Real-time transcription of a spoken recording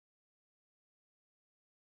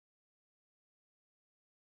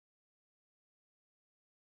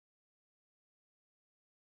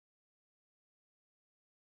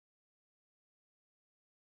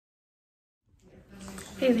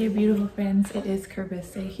Hey there, beautiful friends. It is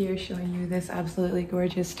Carissa here showing you this absolutely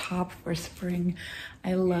gorgeous top for spring.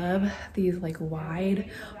 I love these like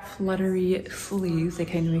wide, fluttery sleeves. They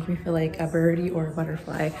kind of make me feel like a birdie or a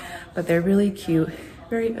butterfly, but they're really cute,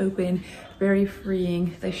 very open, very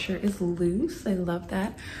freeing. The shirt is loose. I love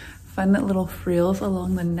that. Fun little frills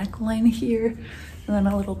along the neckline here, and then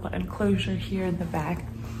a little button closure here in the back.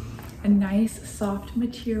 A nice soft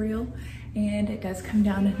material, and it does come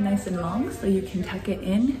down nice and long, so you can tuck it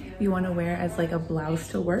in if you want to wear as like a blouse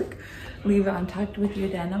to work. Leave it untucked with your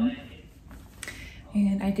denim.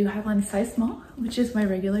 And I do have on size small, which is my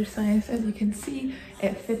regular size. As you can see,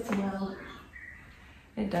 it fits well.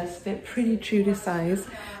 It does fit pretty true to size.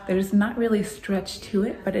 There's not really stretch to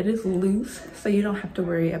it, but it is loose, so you don't have to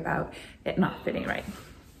worry about it not fitting right.